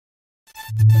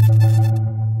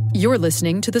You're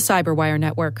listening to the CyberWire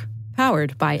Network,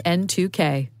 powered by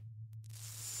N2K.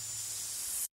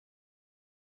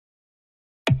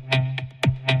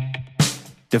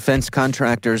 Defense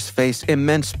contractors face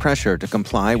immense pressure to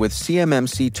comply with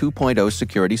CMMC 2.0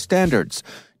 security standards,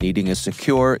 needing a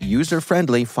secure,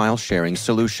 user-friendly file-sharing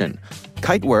solution.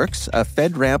 Kiteworks, a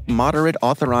FedRAMP moderate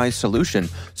authorized solution,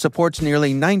 supports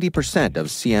nearly 90% of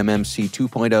CMMC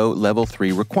 2.0 Level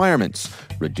 3 requirements,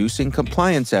 reducing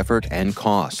compliance effort and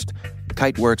cost.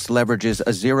 Kiteworks leverages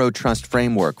a zero-trust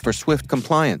framework for swift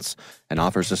compliance and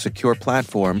offers a secure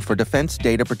platform for defense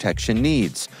data protection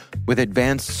needs, with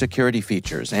advanced security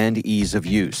features and ease of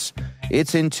use.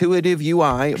 Its intuitive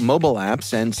UI, mobile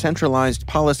apps, and centralized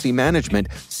policy management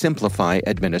simplify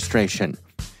administration.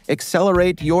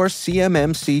 Accelerate your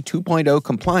CMMC 2.0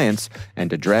 compliance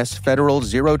and address federal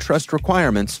zero-trust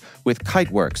requirements with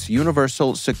Kiteworks'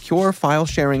 universal secure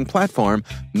file-sharing platform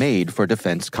made for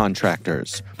defense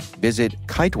contractors. Visit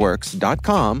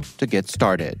kiteworks.com to get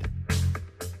started.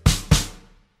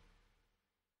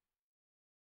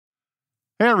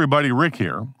 Hey everybody, Rick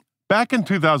here. Back in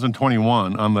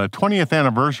 2021, on the 20th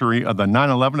anniversary of the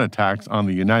 9/11 attacks on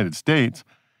the United States,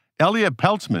 Elliot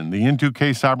Peltzman, the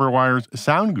N2K CyberWire's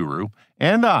sound guru,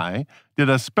 and I did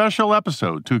a special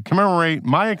episode to commemorate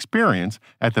my experience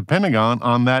at the Pentagon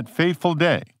on that fateful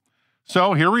day.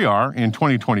 So here we are in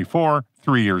 2024,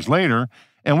 3 years later,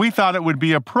 and we thought it would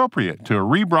be appropriate to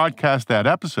rebroadcast that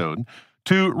episode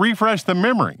to refresh the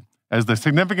memory as the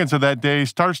significance of that day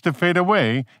starts to fade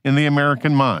away in the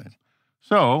American mind.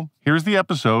 So here's the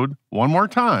episode one more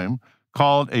time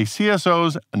called A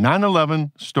CSO's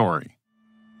 9/11 Story.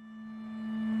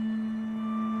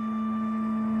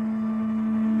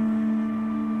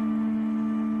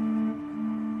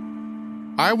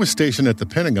 I was stationed at the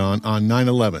Pentagon on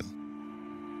 9/11.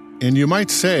 And you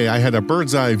might say I had a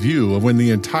bird's eye view of when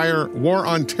the entire war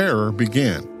on terror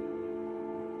began.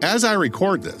 As I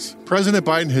record this, President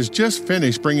Biden has just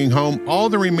finished bringing home all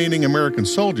the remaining American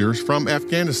soldiers from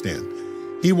Afghanistan.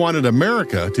 He wanted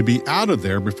America to be out of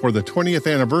there before the 20th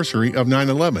anniversary of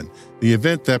 9/11, the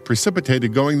event that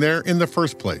precipitated going there in the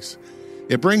first place.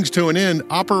 It brings to an end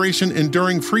Operation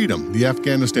Enduring Freedom, the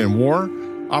Afghanistan War,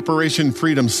 Operation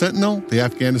Freedom Sentinel, the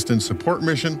Afghanistan Support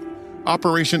Mission,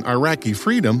 Operation Iraqi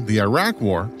Freedom, the Iraq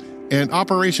War, and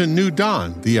Operation New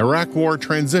Dawn, the Iraq War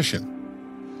Transition.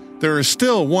 There is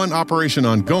still one operation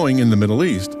ongoing in the Middle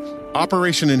East,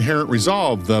 Operation Inherent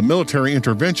Resolve, the military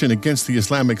intervention against the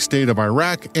Islamic State of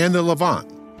Iraq and the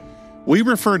Levant. We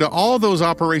refer to all those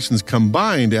operations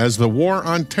combined as the War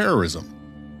on Terrorism.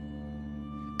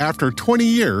 After 20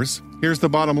 years, here's the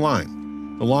bottom line.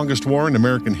 The longest war in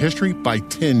American history by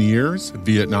 10 years,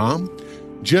 Vietnam.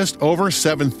 Just over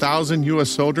 7,000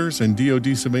 U.S. soldiers and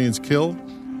DoD civilians killed.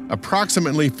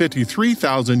 Approximately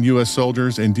 53,000 U.S.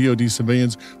 soldiers and DoD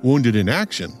civilians wounded in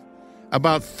action.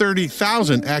 About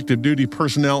 30,000 active duty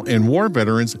personnel and war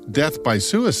veterans death by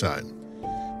suicide.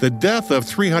 The death of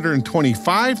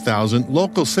 325,000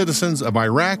 local citizens of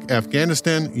Iraq,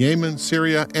 Afghanistan, Yemen,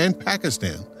 Syria, and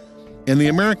Pakistan. And the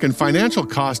American financial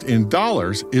cost in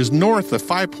dollars is north of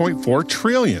 $5.4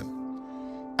 trillion.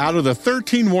 Out of the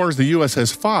 13 wars the U.S.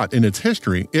 has fought in its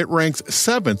history, it ranks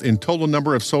 7th in total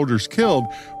number of soldiers killed,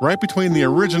 right between the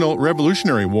original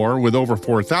Revolutionary War with over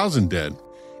 4,000 dead,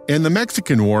 and the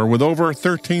Mexican War with over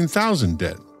 13,000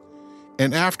 dead.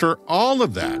 And after all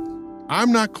of that,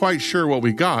 I'm not quite sure what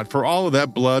we got for all of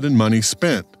that blood and money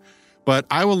spent. But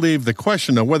I will leave the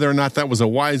question of whether or not that was a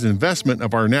wise investment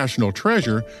of our national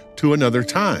treasure to another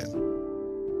time.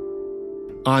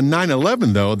 On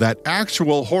 9/11, though, that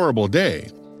actual horrible day,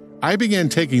 I began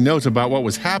taking notes about what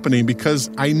was happening because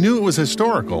I knew it was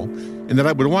historical and that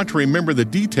I would want to remember the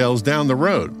details down the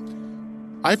road.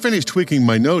 I finished tweaking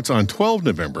my notes on 12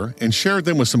 November and shared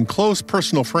them with some close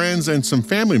personal friends and some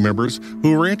family members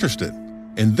who were interested.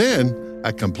 And then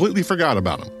I completely forgot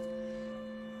about them.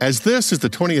 As this is the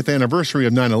 20th anniversary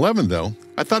of 9/11, though,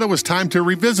 I thought it was time to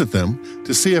revisit them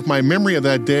to see if my memory of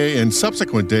that day and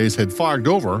subsequent days had fogged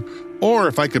over, or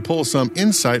if I could pull some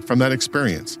insight from that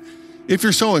experience. If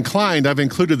you're so inclined, I've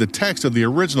included the text of the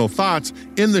original thoughts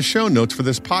in the show notes for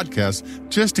this podcast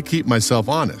just to keep myself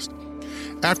honest.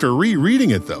 After rereading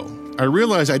it, though, I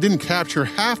realized I didn't capture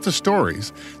half the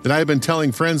stories that I've been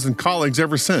telling friends and colleagues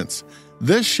ever since.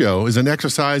 This show is an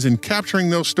exercise in capturing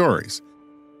those stories.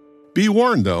 Be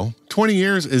warned, though, 20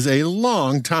 years is a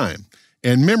long time,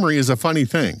 and memory is a funny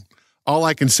thing. All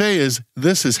I can say is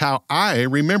this is how I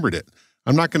remembered it.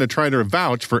 I'm not going to try to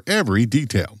vouch for every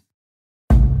detail.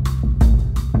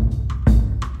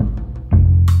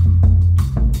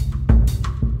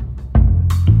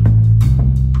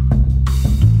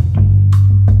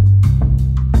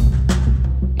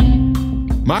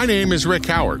 My name is Rick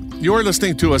Howard. You're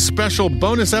listening to a special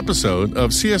bonus episode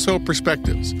of CSO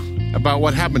Perspectives about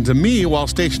what happened to me while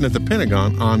stationed at the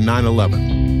Pentagon on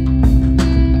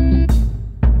 9/11.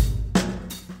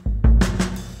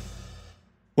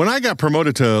 When I got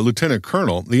promoted to Lieutenant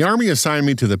Colonel, the Army assigned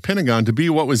me to the Pentagon to be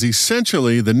what was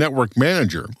essentially the network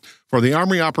manager for the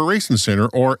Army Operations Center,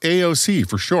 or AOC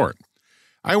for short.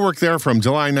 I worked there from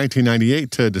July 1998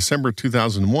 to December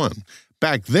 2001.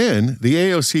 Back then, the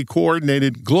AOC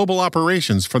coordinated global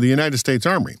operations for the United States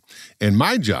Army, and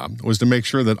my job was to make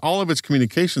sure that all of its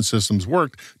communication systems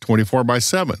worked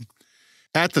 24/7.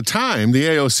 At the time, the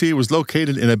AOC was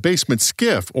located in a basement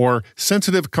SCIF, or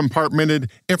Sensitive Compartmented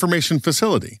Information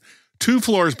Facility, 2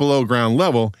 floors below ground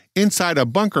level, inside a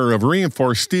bunker of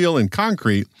reinforced steel and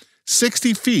concrete,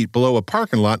 60 feet below a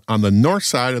parking lot on the north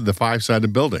side of the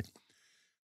 5-sided building.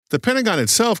 The Pentagon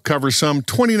itself covers some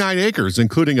 29 acres,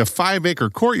 including a 5-acre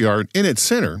courtyard in its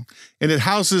center, and it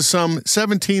houses some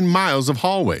 17 miles of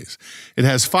hallways. It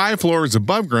has 5 floors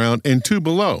above ground and 2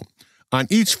 below. On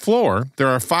each floor, there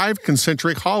are 5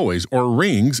 concentric hallways, or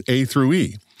rings A through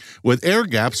E, with air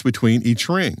gaps between each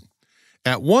ring.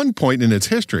 At one point in its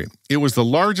history, it was the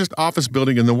largest office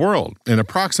building in the world, and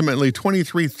approximately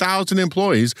 23,000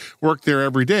 employees worked there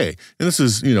every day. And this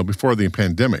is, before the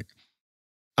pandemic.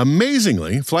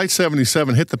 Amazingly, Flight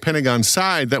 77 hit the Pentagon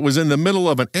side that was in the middle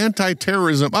of an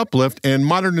anti-terrorism uplift and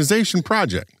modernization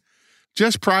project.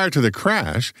 Just prior to the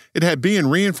crash, it had been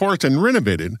reinforced and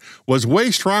renovated, was way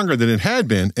stronger than it had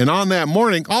been, and on that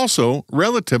morning also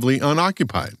relatively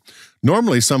unoccupied.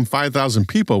 Normally, some 5,000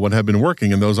 people would have been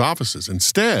working in those offices.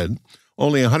 Instead,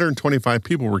 only 125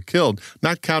 people were killed,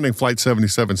 not counting Flight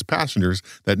 77's passengers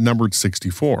that numbered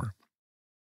 64.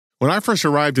 When I first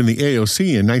arrived in the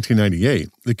AOC in 1998,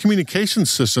 the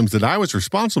communications systems that I was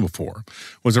responsible for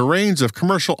was a range of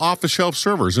commercial off-the-shelf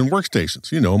servers and workstations,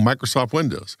 Microsoft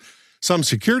Windows, some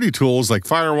security tools like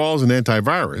firewalls and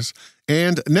antivirus,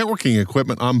 and networking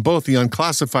equipment on both the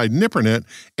unclassified NIPRNet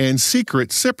and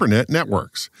secret CIPRNet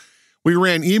networks. We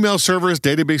ran email servers,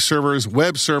 database servers,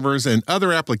 web servers, and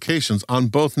other applications on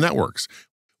both networks.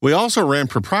 We also ran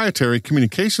proprietary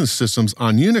communication systems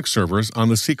on Unix servers on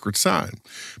the secret side,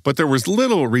 but there was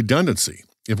little redundancy.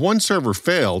 If one server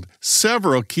failed,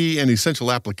 several key and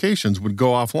essential applications would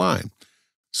go offline.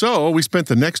 So we spent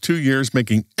the next 2 years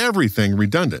making everything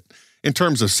redundant, in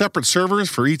terms of separate servers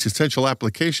for each essential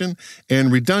application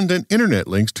and redundant internet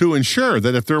links to ensure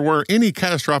that if there were any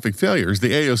catastrophic failures,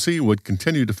 the AOC would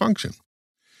continue to function.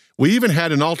 We even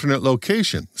had an alternate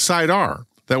location, Site R,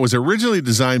 that was originally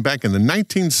designed back in the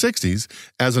 1960s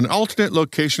as an alternate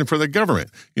location for the government,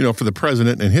 for the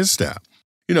president and his staff.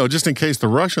 Just in case the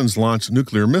Russians launched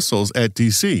nuclear missiles at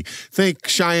D.C. Think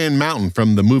Cheyenne Mountain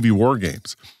from the movie War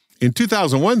Games. In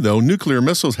 2001, though, nuclear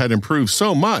missiles had improved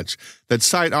so much that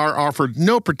Site R offered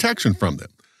no protection from them.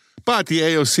 But the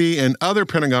AOC and other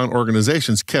Pentagon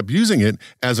organizations kept using it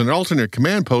as an alternate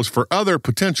command post for other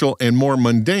potential and more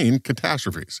mundane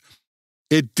catastrophes.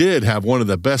 It did have one of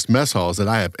the best mess halls that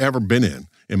I have ever been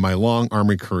in my long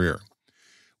Army career.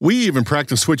 We even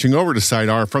practiced switching over to Site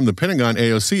R from the Pentagon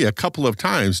AOC a couple of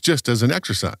times just as an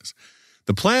exercise.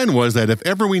 The plan was that if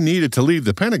ever we needed to leave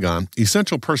the Pentagon,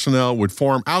 essential personnel would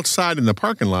form outside in the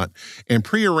parking lot, and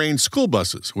prearranged school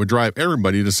buses would drive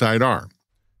everybody to Site R.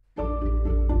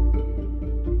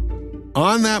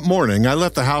 On that morning, I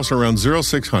left the house around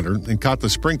 0600 and caught the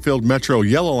Springfield Metro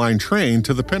Yellow Line train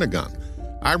to the Pentagon.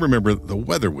 I remember the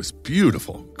weather was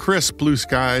beautiful, crisp blue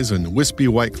skies and wispy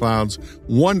white clouds,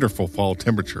 wonderful fall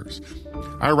temperatures.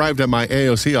 I arrived at my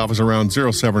AOC office around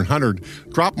 0700,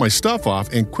 dropped my stuff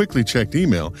off, and quickly checked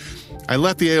email. I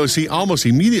left the AOC almost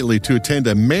immediately to attend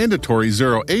a mandatory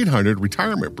 0800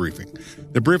 retirement briefing.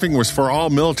 The briefing was for all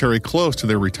military close to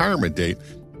their retirement date,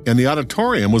 and the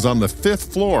auditorium was on the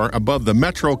 5th floor above the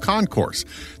Metro Concourse.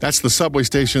 That's the subway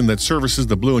station that services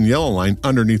the blue and yellow line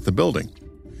underneath the building.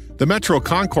 The Metro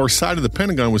Concourse side of the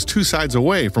Pentagon was 2 sides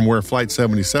away from where Flight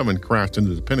 77 crashed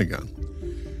into the Pentagon.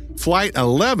 Flight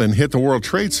 11 hit the World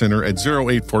Trade Center at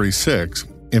 0846,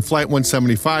 and Flight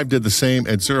 175 did the same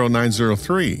at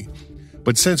 0903.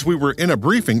 But since we were in a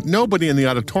briefing, nobody in the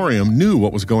auditorium knew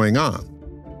what was going on.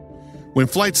 When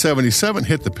Flight 77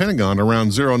 hit the Pentagon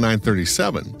around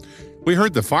 0937, we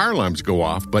heard the fire alarms go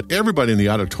off, but everybody in the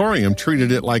auditorium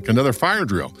treated it like another fire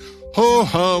drill.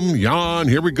 Ho-hum, yawn,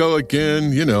 here we go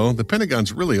again. The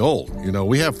Pentagon's really old.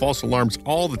 We have false alarms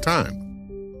all the time.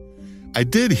 I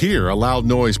did hear a loud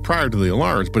noise prior to the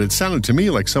alarms, but it sounded to me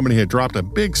like somebody had dropped a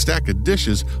big stack of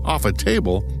dishes off a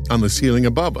table on the ceiling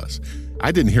above us.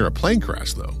 I didn't hear a plane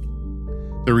crash, though.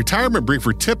 The retirement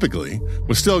briefer typically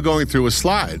was still going through his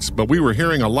slides, but we were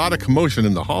hearing a lot of commotion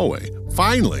in the hallway.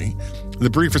 Finally, the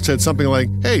briefer said something like,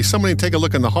 "Hey, somebody take a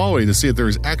look in the hallway to see if there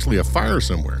is actually a fire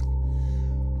somewhere."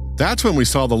 That's when we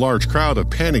saw the large crowd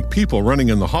of panicked people running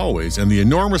in the hallways and the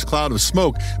enormous cloud of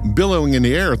smoke billowing in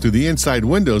the air through the inside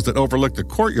windows that overlooked the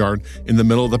courtyard in the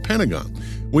middle of the Pentagon.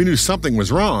 We knew something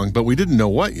was wrong, but we didn't know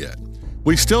what yet.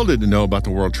 We still didn't know about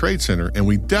the World Trade Center, and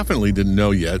we definitely didn't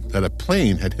know yet that a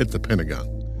plane had hit the Pentagon.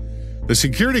 The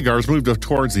security guards moved up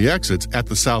towards the exits at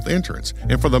the south entrance,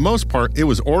 and for the most part, it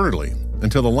was orderly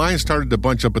until the line started to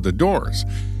bunch up at the doors.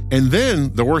 And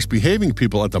then the worst behaving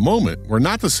people at the moment were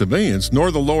not the civilians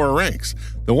nor the lower ranks.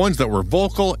 The ones that were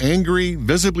vocal, angry,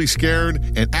 visibly scared,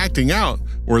 and acting out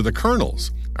were the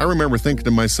colonels. I remember thinking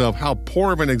to myself how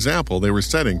poor of an example they were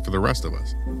setting for the rest of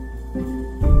us.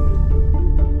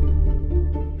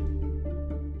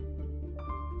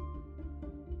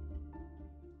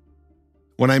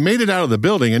 When I made it out of the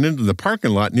building and into the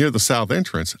parking lot near the south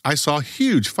entrance, I saw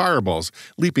huge fireballs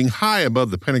leaping high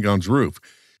above the Pentagon's roof.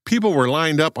 People were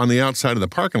lined up on the outside of the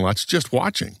parking lots just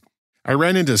watching. I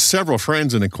ran into several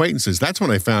friends and acquaintances. That's when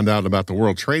I found out about the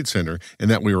World Trade Center and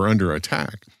that we were under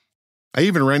attack. I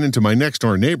even ran into my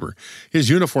next-door neighbor. His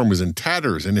uniform was in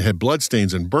tatters and it had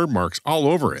bloodstains and burn marks all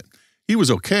over it. He was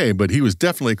okay, but he was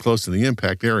definitely close to the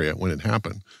impact area when it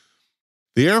happened.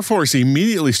 The Air Force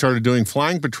immediately started doing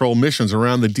flying patrol missions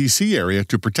around the D.C. area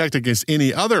to protect against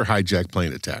any other hijacked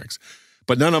plane attacks.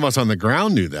 But none of us on the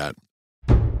ground knew that.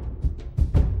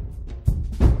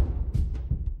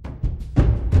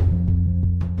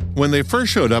 When they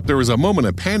first showed up, there was a moment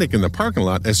of panic in the parking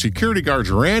lot as security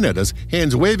guards ran at us,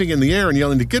 hands waving in the air and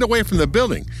yelling to get away from the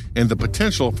building and the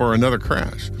potential for another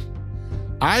crash.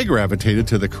 I gravitated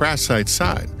to the crash site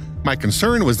side. My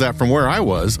concern was that from where I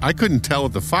was, I couldn't tell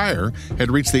if the fire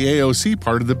had reached the AOC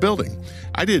part of the building.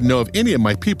 I didn't know if any of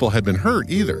my people had been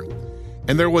hurt either.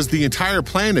 And there was the entire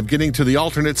plan of getting to the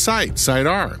alternate site, Site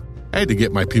R. I had to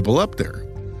get my people up there.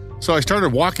 So I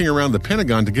started walking around the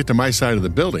Pentagon to get to my side of the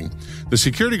building. The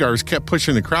security guards kept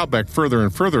pushing the crowd back further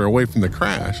and further away from the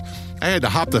crash. I had to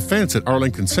hop the fence at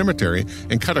Arlington Cemetery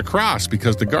and cut across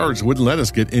because the guards wouldn't let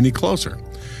us get any closer.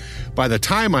 By the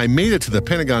time I made it to the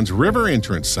Pentagon's river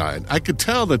entrance side, I could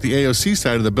tell that the AOC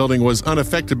side of the building was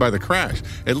unaffected by the crash,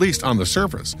 at least on the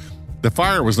surface. The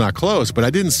fire was not close, but I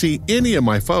didn't see any of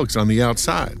my folks on the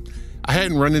outside. I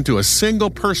hadn't run into a single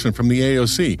person from the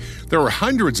AOC. There were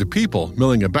hundreds of people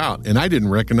milling about, and I didn't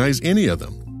recognize any of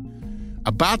them.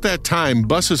 About that time,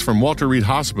 buses from Walter Reed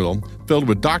Hospital, filled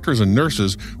with doctors and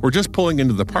nurses, were just pulling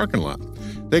into the parking lot.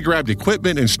 They grabbed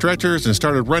equipment and stretchers and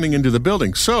started running into the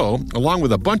building. So, along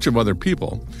with a bunch of other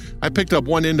people, I picked up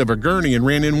one end of a gurney and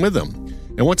ran in with them.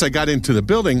 And once I got into the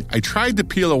building, I tried to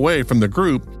peel away from the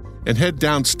group and head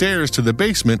downstairs to the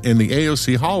basement in the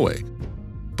AOC hallway.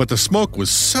 But the smoke was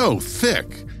so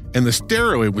thick and the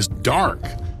stairway was dark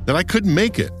that I couldn't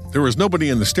make it. There was nobody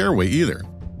in the stairway either.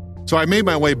 So I made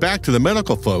my way back to the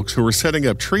medical folks who were setting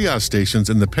up triage stations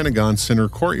in the Pentagon Center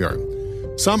courtyard.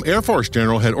 Some Air Force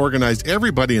general had organized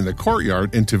everybody in the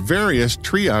courtyard into various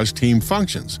triage team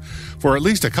functions. For at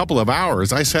least a couple of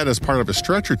hours, I sat as part of a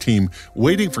stretcher team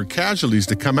waiting for casualties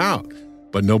to come out,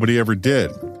 but nobody ever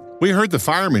did. We heard the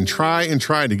firemen try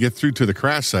to get through to the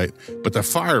crash site, but the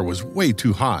fire was way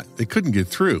too hot. They couldn't get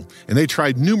through, and they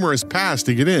tried numerous paths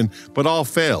to get in, but all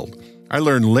failed. I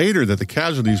learned later that the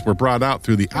casualties were brought out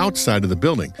through the outside of the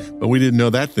building, but we didn't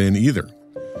know that then either.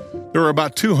 There were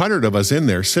about 200 of us in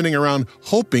there sitting around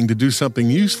hoping to do something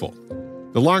useful.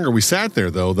 The longer we sat there,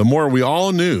 though, the more we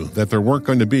all knew that there weren't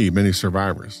going to be many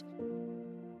survivors.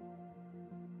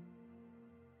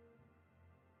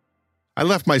 I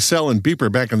left my cell and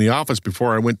beeper back in the office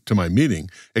before I went to my meeting,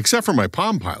 except for my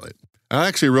Palm Pilot. I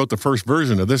actually wrote the first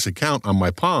version of this account on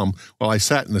my Palm while I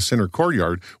sat in the center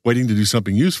courtyard waiting to do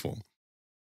something useful.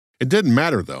 It didn't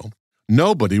matter, though.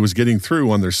 Nobody was getting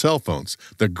through on their cell phones.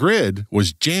 The grid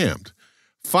was jammed.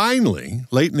 Finally,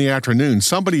 late in the afternoon,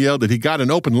 somebody yelled that he got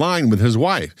an open line with his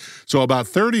wife. So about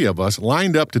 30 of us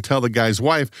lined up to tell the guy's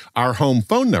wife our home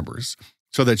phone numbers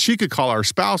so that she could call our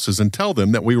spouses and tell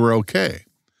them that we were okay.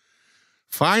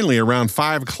 Finally, around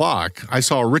 5 o'clock, I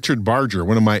saw Richard Barger,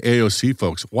 one of my AOC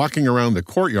folks, walking around the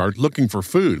courtyard looking for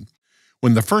food.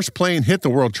 When the first plane hit the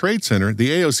World Trade Center, the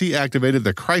AOC activated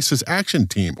the Crisis Action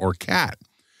Team, or CAT.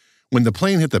 When the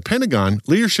plane hit the Pentagon,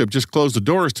 leadership just closed the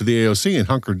doors to the AOC and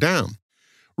hunkered down.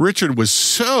 Richard was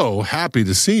so happy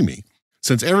to see me.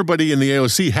 Since everybody in the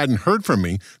AOC hadn't heard from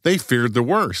me, they feared the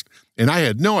worst, and I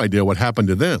had no idea what happened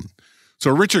to them.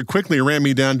 So Richard quickly ran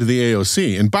me down to the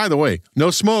AOC, and by the way,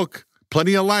 no smoke,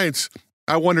 plenty of lights.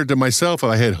 I wondered to myself if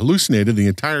I had hallucinated the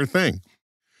entire thing.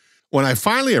 When I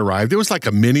finally arrived, it was like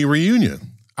a mini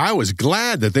reunion. I was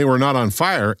glad that they were not on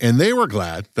fire, and they were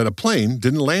glad that a plane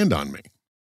didn't land on me.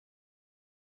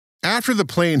 After the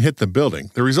plane hit the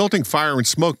building, the resulting fire and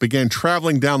smoke began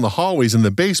traveling down the hallways in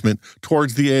the basement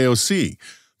towards the AOC.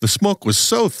 The smoke was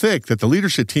so thick that the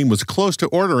leadership team was close to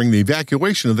ordering the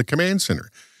evacuation of the command center.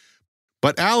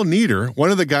 But Al Nieder,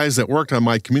 one of the guys that worked on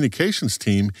my communications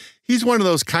team, he's one of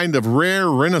those kind of rare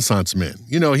Renaissance men.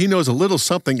 He knows a little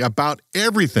something about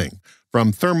everything,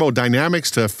 from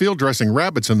thermodynamics to field dressing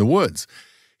rabbits in the woods.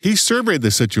 He surveyed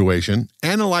the situation,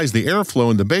 analyzed the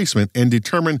airflow in the basement, and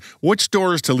determined which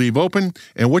doors to leave open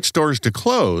and which doors to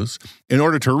close in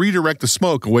order to redirect the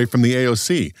smoke away from the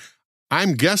AOC.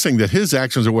 I'm guessing that his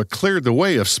actions are what cleared the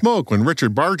way of smoke when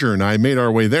Richard Barger and I made our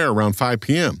way there around 5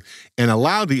 p.m. and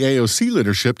allowed the AOC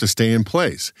leadership to stay in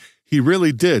place. He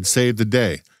really did save the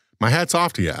day. My hat's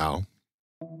off to you, Al.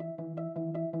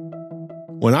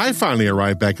 When I finally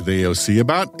arrived back at the AOC,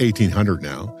 about 1800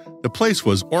 now, the place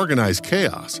was organized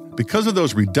chaos. Because of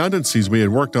those redundancies we had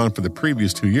worked on for the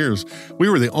previous 2 years, we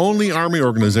were the only Army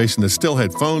organization that still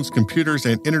had phones, computers,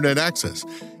 and internet access.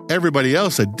 Everybody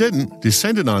else that didn't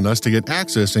descended on us to get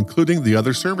access, including the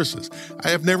other services. I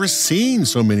have never seen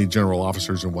so many general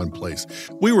officers in one place.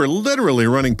 We were literally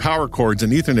running power cords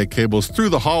and Ethernet cables through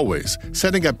the hallways,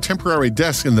 setting up temporary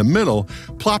desks in the middle,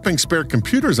 plopping spare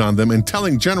computers on them, and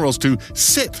telling generals to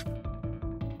sit.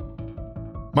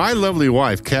 My lovely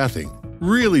wife, Kathy,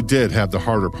 really did have the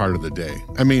harder part of the day.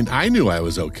 I mean, I knew I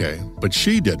was okay, but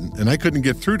she didn't, and I couldn't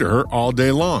get through to her all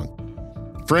day long.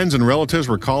 Friends and relatives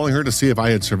were calling her to see if I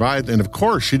had survived, and of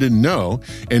course she didn't know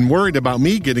and worried about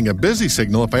me getting a busy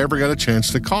signal if I ever got a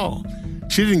chance to call.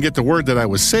 She didn't get the word that I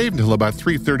was saved until about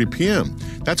 3:30 p.m.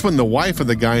 That's when the wife of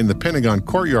the guy in the Pentagon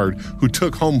courtyard who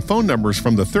took home phone numbers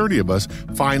from the 30 of us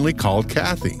finally called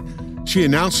Kathy. She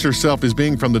announced herself as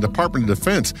being from the Department of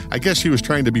Defense. I guess she was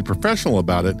trying to be professional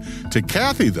about it. To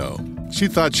Kathy, though, she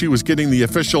thought she was getting the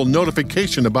official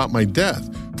notification about my death.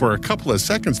 For a couple of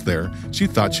seconds there, she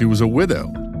thought she was a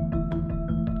widow.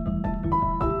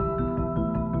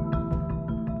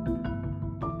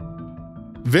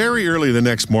 Very early the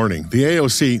next morning, the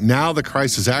AOC, now the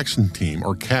Crisis Action Team,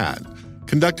 or CAD,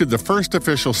 conducted the first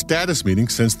official status meeting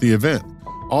since the event.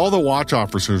 All the watch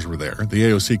officers were there. The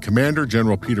AOC commander,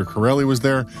 General Peter Corelli, was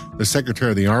there. The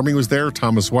Secretary of the Army was there,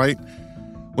 Thomas White.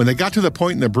 When they got to the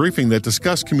point in the briefing that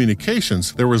discussed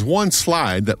communications, there was one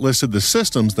slide that listed the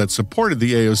systems that supported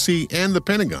the AOC and the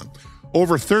Pentagon.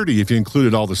 Over 30 if you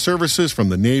included all the services from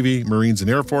the Navy, Marines, and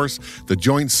Air Force, the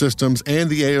Joint Systems, and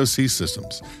the AOC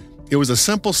systems. It was a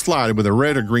simple slide with a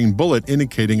red or green bullet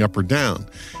indicating up or down.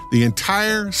 The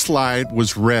entire slide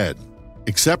was red,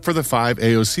 except for the 5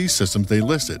 AOC systems they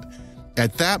listed.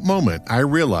 At that moment, I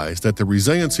realized that the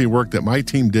resiliency work that my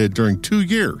team did during 2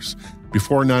 years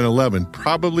before 9/11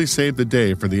 probably saved the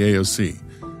day for the AOC.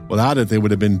 Without it, they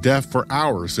would have been deaf for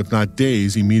hours, if not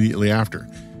days, immediately after.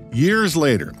 Years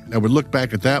later, I would look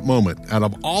back at that moment. Out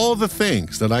of all of the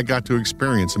things that I got to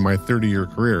experience in my 30-year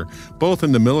career, both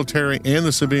in the military and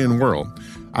the civilian world,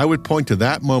 I would point to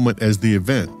that moment as the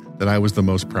event that I was the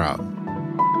most proud.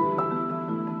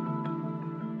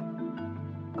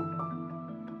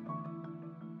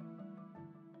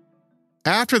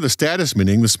 After the status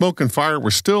meeting, the smoke and fire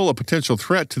were still a potential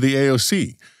threat to the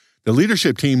AOC. The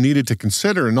leadership team needed to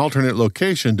consider an alternate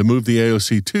location to move the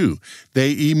AOC to.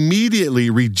 They immediately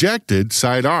rejected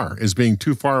Side R as being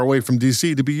too far away from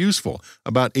D.C. to be useful,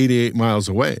 about 88 miles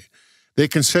away. They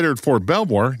considered Fort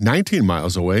Belvoir, 19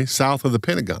 miles away, south of the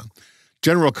Pentagon.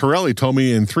 General Corelli told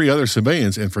me and 3 other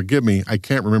civilians, and forgive me, I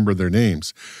can't remember their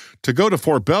names, to go to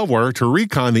Fort Belvoir to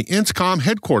recon the INSCOM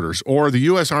headquarters, or the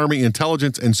U.S. Army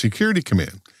Intelligence and Security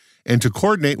Command, and to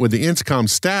coordinate with the INSCOM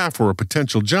staff for a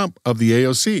potential jump of the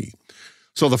AOC.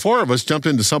 So the 4 of us jumped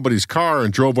into somebody's car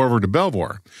and drove over to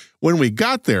Belvoir. When we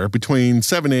got there, between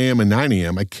 7 a.m. and 9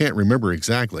 a.m., I can't remember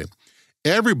exactly,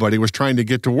 everybody was trying to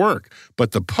get to work,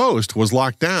 but the post was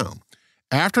locked down.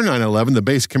 After 9/11, the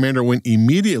base commander went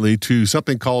immediately to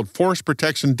something called Force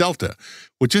Protection Delta,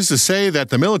 which is to say that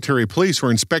the military police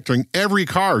were inspecting every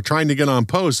car trying to get on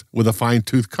post with a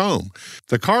fine-tooth comb.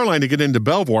 The car line to get into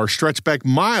Belvoir stretched back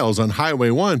miles on Highway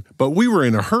 1, but we were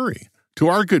in a hurry. To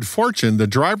our good fortune, the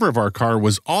driver of our car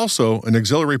was also an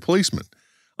auxiliary policeman.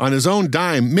 On his own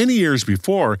dime, many years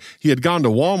before, he had gone to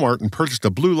Walmart and purchased a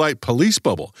blue light police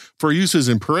bubble for uses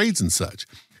in parades and such.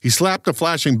 He slapped a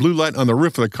flashing blue light on the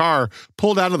roof of the car,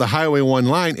 pulled out of the Highway 1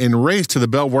 line, and raced to the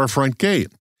Belvoir front gate.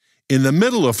 In the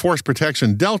middle of Force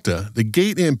Protection Delta, the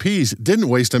gate MPs didn't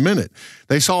waste a minute.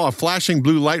 They saw a flashing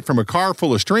blue light from a car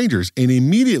full of strangers and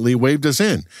immediately waved us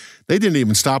in. They didn't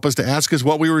even stop us to ask us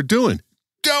what we were doing.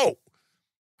 Dope!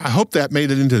 I hope that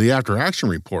made it into the after-action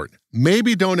report.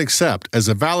 Maybe don't accept as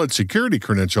a valid security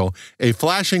credential a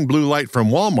flashing blue light from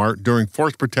Walmart during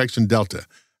Force Protection Delta.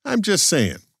 I'm just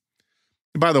saying.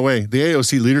 By the way, the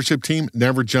AOC leadership team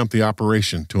never jumped the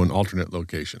operation to an alternate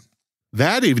location.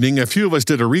 That evening, a few of us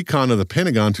did a recon of the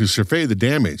Pentagon to survey the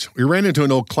damage. We ran into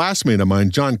an old classmate of mine,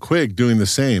 John Quigg, doing the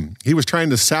same. He was trying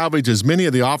to salvage as many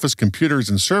of the office computers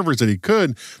and servers that he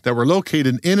could that were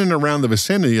located in and around the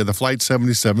vicinity of the Flight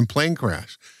 77 plane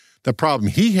crash. The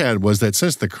problem he had was that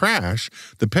since the crash,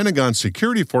 the Pentagon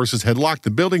security forces had locked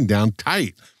the building down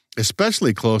tight,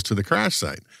 especially close to the crash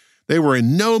site. They were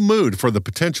in no mood for the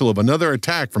potential of another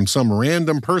attack from some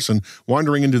random person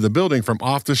wandering into the building from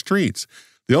off the streets.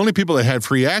 The only people that had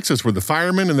free access were the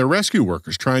firemen and the rescue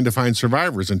workers trying to find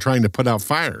survivors and trying to put out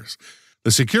fires.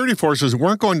 The security forces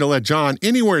weren't going to let John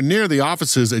anywhere near the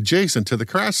offices adjacent to the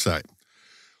crash site.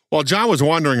 While John was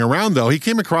wandering around, though, he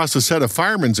came across a set of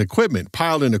firemen's equipment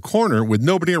piled in a corner with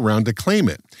nobody around to claim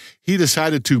it. He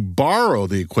decided to borrow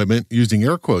the equipment, using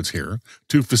air quotes here,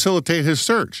 to facilitate his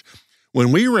search.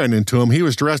 When we ran into him, he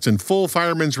was dressed in full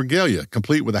fireman's regalia,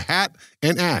 complete with a hat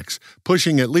and axe,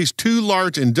 pushing at least 2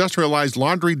 large industrialized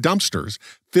laundry dumpsters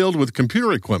filled with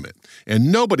computer equipment, and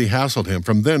nobody hassled him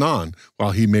from then on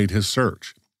while he made his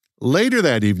search. Later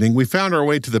that evening, we found our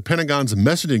way to the Pentagon's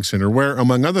messaging center where,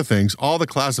 among other things, all the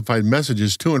classified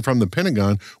messages to and from the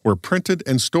Pentagon were printed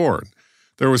and stored.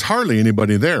 There was hardly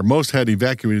anybody there. Most had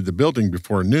evacuated the building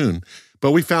before noon.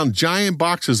 But we found giant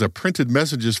boxes of printed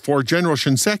messages for General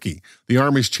Shinseki, the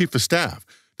Army's chief of staff,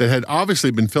 that had obviously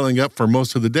been filling up for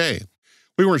most of the day.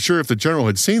 We weren't sure if the general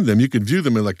had seen them. You could view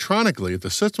them electronically if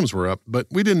the systems were up, but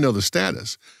we didn't know the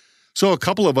status. So a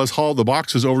couple of us hauled the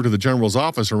boxes over to the general's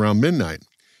office around midnight.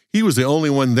 He was the only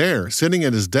one there, sitting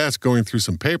at his desk going through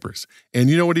some papers.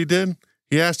 And you know what he did?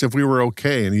 He asked if we were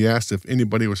okay, and he asked if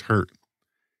anybody was hurt.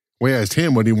 We asked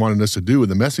him what he wanted us to do with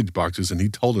the message boxes, and he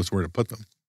told us where to put them.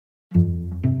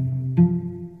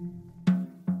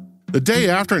 The day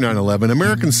after 9/11,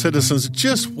 American citizens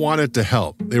just wanted to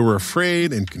help. They were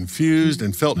afraid and confused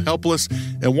and felt helpless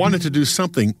and wanted to do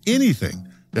something, anything,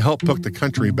 to help put the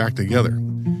country back together.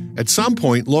 At some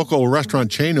point, local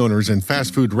restaurant chain owners and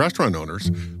fast food restaurant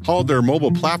owners hauled their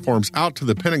mobile platforms out to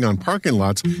the Pentagon parking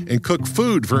lots and cooked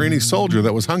food for any soldier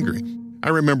that was hungry. I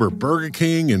remember Burger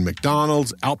King and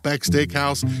McDonald's, Outback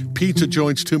Steakhouse, pizza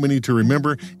joints too many to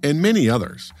remember, and many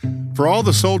others. For all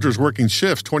the soldiers working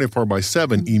shifts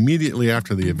 24/7 immediately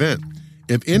after the event,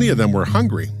 if any of them were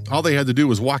hungry, all they had to do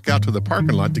was walk out to the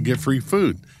parking lot to get free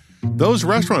food. Those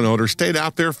restaurant owners stayed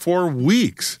out there for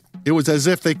weeks. It was as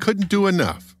if they couldn't do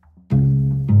enough.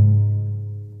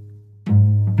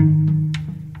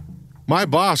 My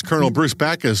boss, Colonel Bruce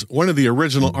Backus, one of the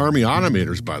original Army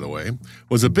automators, by the way,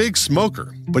 was a big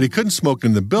smoker, but he couldn't smoke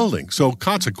in the building, so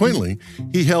consequently,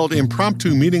 he held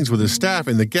impromptu meetings with his staff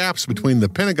in the gaps between the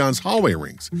Pentagon's hallway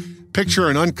rings. Picture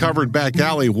an uncovered back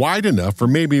alley wide enough for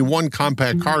maybe one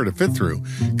compact car to fit through,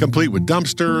 complete with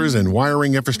dumpsters and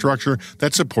wiring infrastructure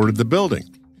that supported the building.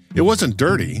 It wasn't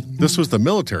dirty, this was the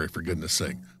military for goodness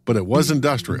sake, but it was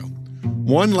industrial.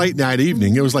 One late night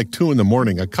evening, it was like 2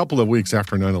 a.m, a couple of weeks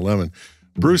after 9/11,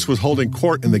 Bruce was holding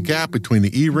court in the gap between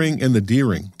the E-ring and the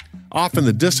D-ring. Off in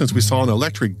the distance, we saw an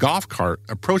electric golf cart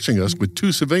approaching us with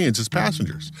 2 civilians as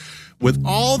passengers. With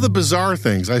all the bizarre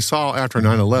things I saw after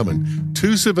 9/11,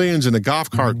 2 civilians in a golf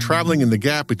cart traveling in the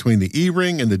gap between the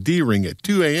E-ring and the D-ring at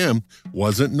 2 a.m.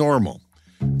 wasn't normal.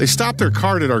 They stopped their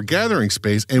cart at our gathering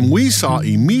space, and we saw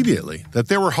immediately that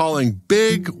they were hauling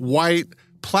big, white,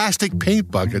 plastic paint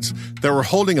buckets that were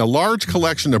holding a large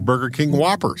collection of Burger King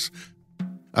Whoppers.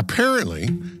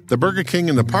 Apparently, the Burger King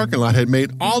in the parking lot had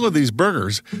made all of these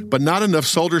burgers, but not enough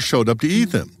soldiers showed up to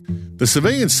eat them. The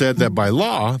civilians said that by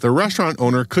law, the restaurant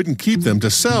owner couldn't keep them to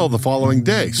sell the following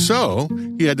day, so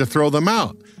he had to throw them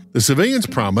out. The civilians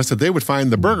promised that they would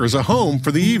find the burgers a home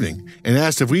for the evening and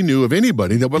asked if we knew of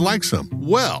anybody that would like some.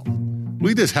 Well,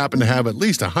 we just happen to have at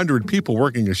least 100 people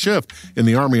working a shift in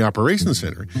the Army Operations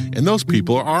Center, and those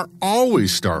people are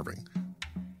always starving.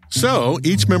 So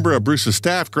each member of Bruce's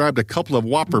staff grabbed a couple of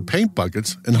Whopper paint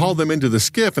buckets and hauled them into the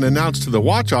skiff and announced to the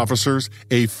watch officers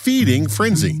a feeding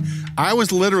frenzy. I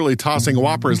was literally tossing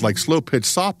Whoppers like slow-pitch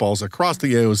softballs across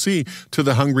the AOC to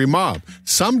the hungry mob.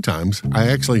 Sometimes I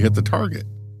actually hit the target.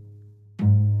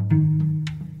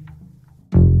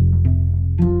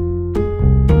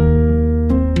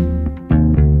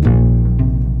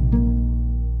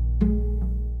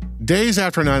 Days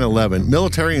after 9/11,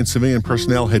 military and civilian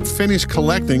personnel had finished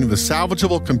collecting the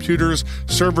salvageable computers,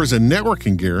 servers, and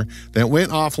networking gear that went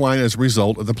offline as a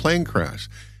result of the plane crash.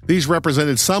 These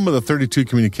represented some of the 32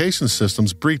 communication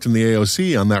systems breached in the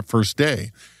AOC on that first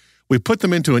day. We put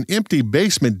them into an empty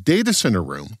basement data center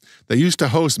room that used to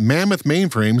host mammoth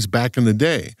mainframes back in the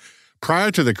day.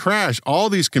 Prior to the crash, all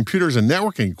these computers and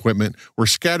networking equipment were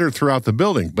scattered throughout the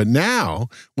building, but now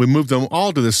we moved them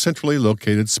all to this centrally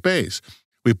located space.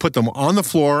 We put them on the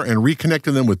floor and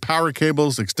reconnected them with power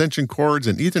cables, extension cords,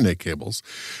 and Ethernet cables.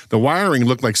 The wiring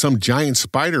looked like some giant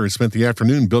spider had spent the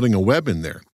afternoon building a web in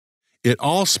there. It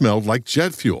all smelled like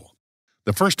jet fuel.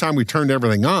 The first time we turned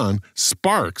everything on,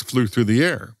 sparks flew through the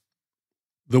air.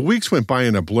 The weeks went by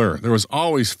in a blur. There was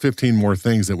always 15 more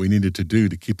things that we needed to do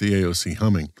to keep the AOC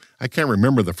humming. I can't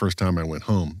remember the first time I went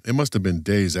home. It must have been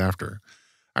days after.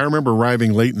 I remember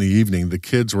arriving late in the evening. The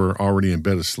kids were already in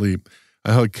bed asleep.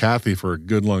 I hugged Kathy for a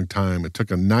good long time and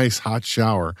took a nice hot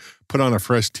shower, put on a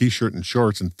fresh t-shirt and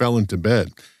shorts, and fell into bed.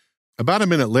 About a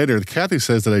minute later, Kathy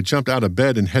says that I jumped out of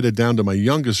bed and headed down to my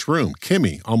youngest room,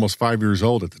 Kimmy, almost 5 years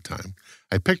old at the time.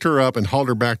 I picked her up and hauled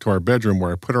her back to our bedroom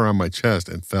where I put her on my chest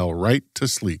and fell right to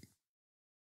sleep.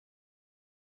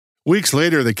 Weeks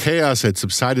later, the chaos had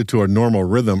subsided to a normal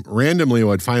rhythm. Randomly,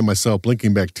 I'd find myself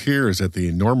blinking back tears at the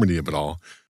enormity of it all.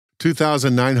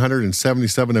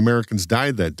 2,977 Americans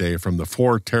died that day from the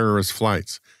 4 terrorist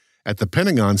flights. At the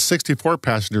Pentagon, 64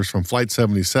 passengers from Flight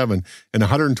 77 and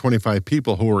 125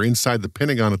 people who were inside the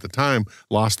Pentagon at the time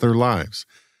lost their lives.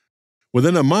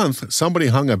 Within a month, somebody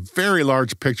hung a very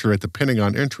large picture at the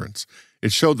Pentagon entrance.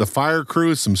 It showed the fire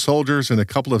crews, some soldiers, and a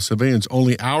couple of civilians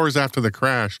only hours after the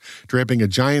crash, draping a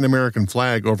giant American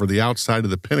flag over the outside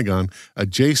of the Pentagon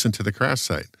adjacent to the crash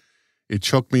site. It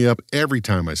choked me up every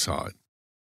time I saw it.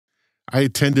 I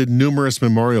attended numerous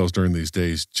memorials during these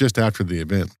days just after the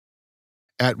event.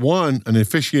 At one, an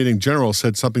officiating general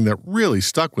said something that really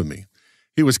stuck with me.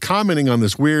 He was commenting on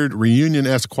this weird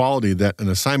reunion-esque quality that an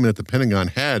assignment at the Pentagon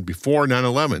had before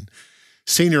 9/11.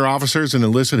 Senior officers and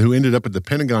enlisted who ended up at the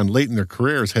Pentagon late in their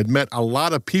careers had met a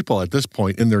lot of people at this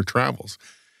point in their travels.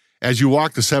 As you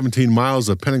walked the 17 miles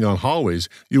of Pentagon hallways,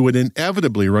 you would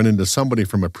inevitably run into somebody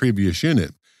from a previous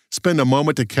unit, spend a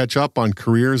moment to catch up on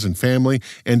careers and family,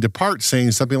 and depart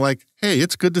saying something like, "Hey,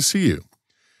 it's good to see you."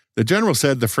 The general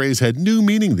said the phrase had new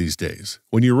meaning these days.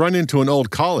 When you run into an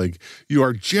old colleague, you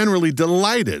are generally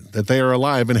delighted that they are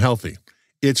alive and healthy.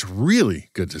 It's really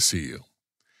good to see you.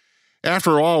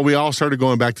 After all, we all started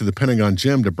going back to the Pentagon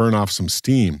gym to burn off some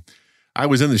steam. I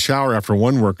was in the shower after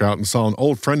one workout and saw an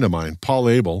old friend of mine, Paul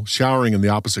Abel, showering in the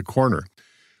opposite corner.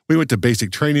 We went to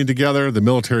basic training together, the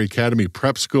military academy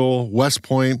prep school, West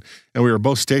Point, and we were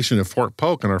both stationed at Fort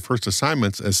Polk on our first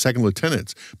assignments as second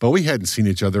lieutenants, but we hadn't seen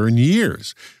each other in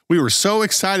years. We were so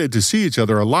excited to see each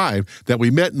other alive that we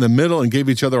met in the middle and gave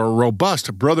each other a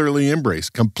robust brotherly embrace,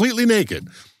 completely naked,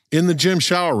 in the gym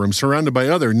shower room surrounded by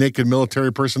other naked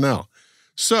military personnel.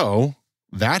 So,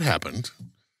 that happened.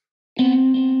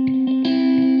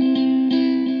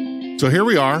 So here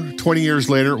we are, 20 years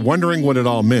later, wondering what it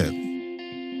all meant.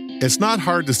 It's not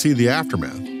hard to see the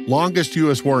aftermath. Longest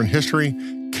U.S. war in history,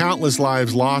 countless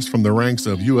lives lost from the ranks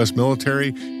of U.S.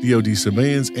 military, DoD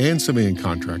civilians, and civilian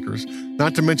contractors,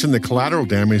 not to mention the collateral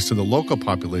damage to the local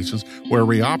populations where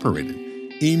we operated.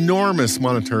 Enormous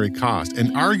monetary cost,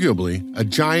 and arguably a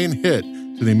giant hit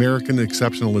to the American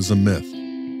exceptionalism myth.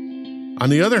 On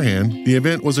the other hand, the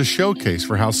event was a showcase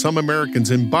for how some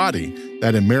Americans embody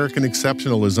that American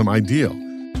exceptionalism ideal.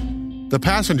 The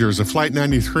passengers of Flight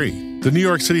 93, the New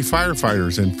York City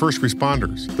firefighters and first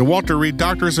responders, the Walter Reed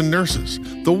doctors and nurses,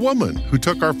 the woman who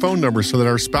took our phone numbers so that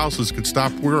our spouses could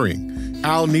stop worrying,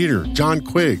 Al Nieder, John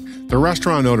Quigg, the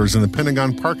restaurant owners in the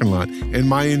Pentagon parking lot, and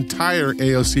my entire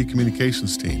AOC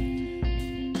communications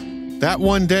team. That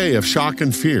one day of shock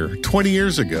and fear, 20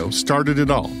 years ago, started it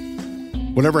all.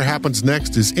 Whatever happens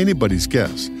next is anybody's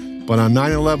guess, but on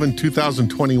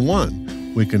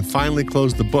 9/11/2021, we can finally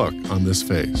close the book on this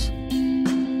phase.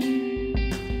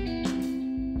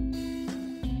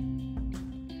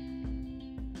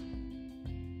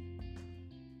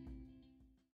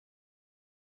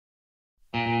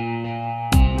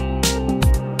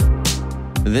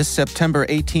 This September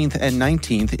 18th and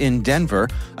 19th in Denver,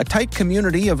 a tight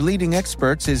community of leading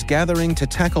experts is gathering to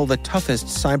tackle the toughest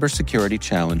cybersecurity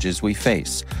challenges we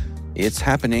face. It's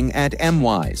happening at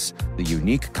MWise, the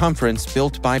unique conference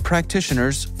built by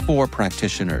practitioners for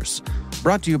practitioners.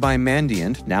 Brought to you by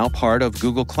Mandiant, now part of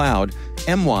Google Cloud,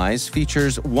 MWise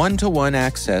features one-to-one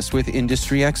access with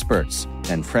industry experts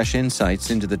and fresh insights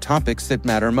into the topics that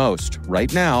matter most,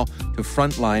 right now, to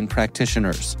frontline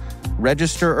practitioners.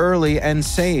 Register early and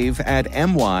save at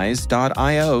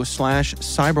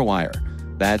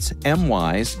mwise.io/cyberwire. That's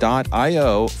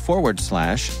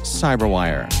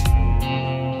mwise.io/cyberwire.